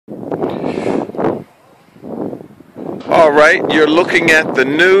All right, you're looking at the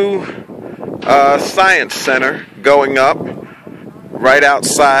new Science Center going up right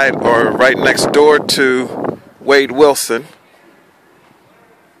outside or right next door to Wade Wilson.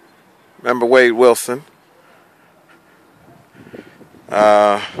 Remember Wade Wilson?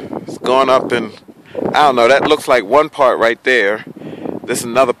 It's going up in, I don't know, that looks like one part right there. This is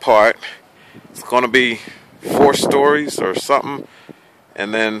another part. It's going to be 4 stories or something.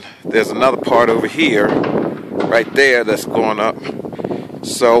 And then there's another part over here, right there, that's going up.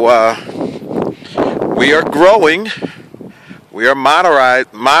 So we are growing. We are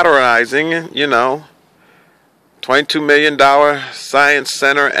modernizing, you know, $22 million Science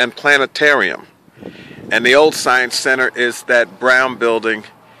Center and Planetarium. And the old Science Center is that brown building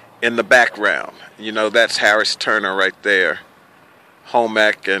in the background. You know, that's Harris Turner right there. Home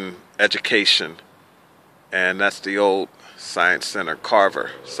Ec and Education. And that's the old Science Center,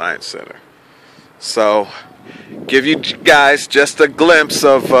 Carver Science Center. So, give you guys just a glimpse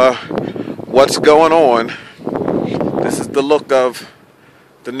of what's going on. This is the look of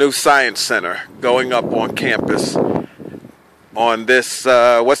the new Science Center going up on campus on this,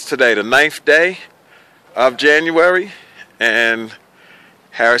 what's today, the 9th day of January, and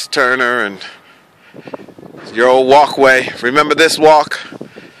Harris Turner and your old walkway. Remember this walk?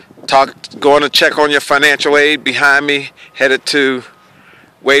 Going to check on your financial aid behind me, headed to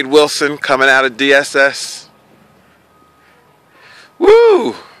Wade Wilson, coming out of DSS.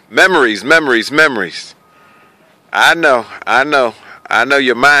 Woo! Memories, memories, memories. I know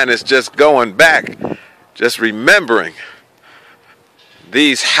your mind is just going back, just remembering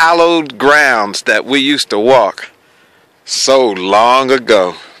these hallowed grounds that we used to walk so long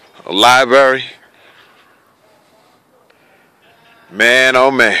ago. A library. Man, oh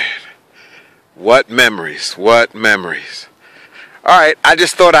man. What memories, what memories. Alright, I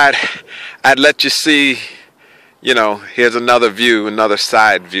just thought I'd let you see, you know, here's another view, another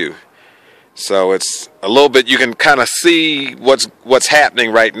side view. So it's a little bit, you can kind of see what's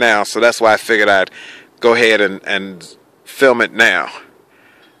happening right now. So that's why I figured I'd go ahead and film it now.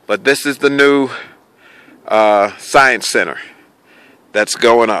 But this is the new Science Center that's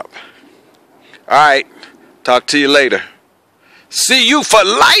going up. Alright, talk to you later. See you for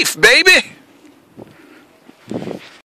life, baby!